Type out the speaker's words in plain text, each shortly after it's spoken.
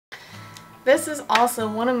This is also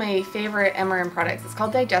one of my favorite MRM products. It's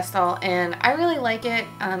called DigestAll, and I really like it.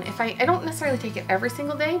 If I don't necessarily take it every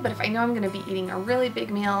single day, but if I know I'm going to be eating a really big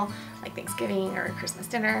meal, like Thanksgiving or Christmas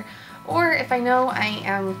dinner, or if I know I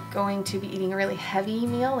am going to be eating a really heavy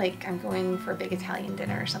meal, like I'm going for a big Italian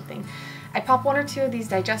dinner or something, I pop 1 or 2 of these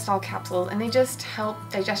DigestAll capsules, and they just help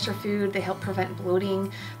digest your food. They help prevent bloating.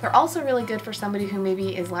 They're also really good for somebody who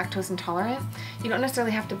maybe is lactose intolerant. You don't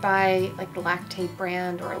necessarily have to buy like the Lactate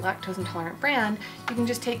brand or a lactose intolerant brand. You can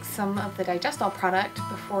just take some of the DigestAll product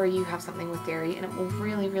before you have something with dairy, and it will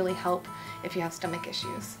really, really help if you have stomach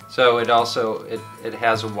issues. So it also, it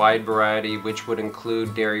has a wide variety, which would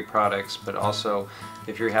include dairy products, but also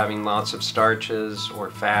if you're having lots of starches or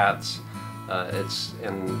fats, it's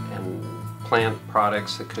and plant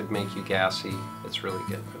products that could make you gassy, it's really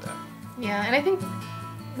good for that. Yeah, and I think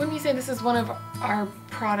when you say this is one of our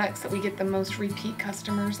products that we get the most repeat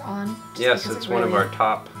customers on. Yes, it's one of our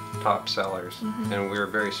top sellers, and we were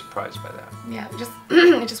very surprised by that. Yeah,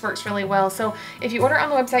 it just works really well. So if you order on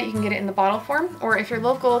the website, you can get it in the bottle form, or if you're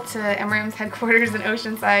local to MRM's headquarters in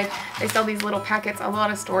Oceanside, they sell these little packets. A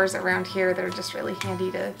lot of stores around here that are just really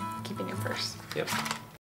handy to keep in your purse. Yep.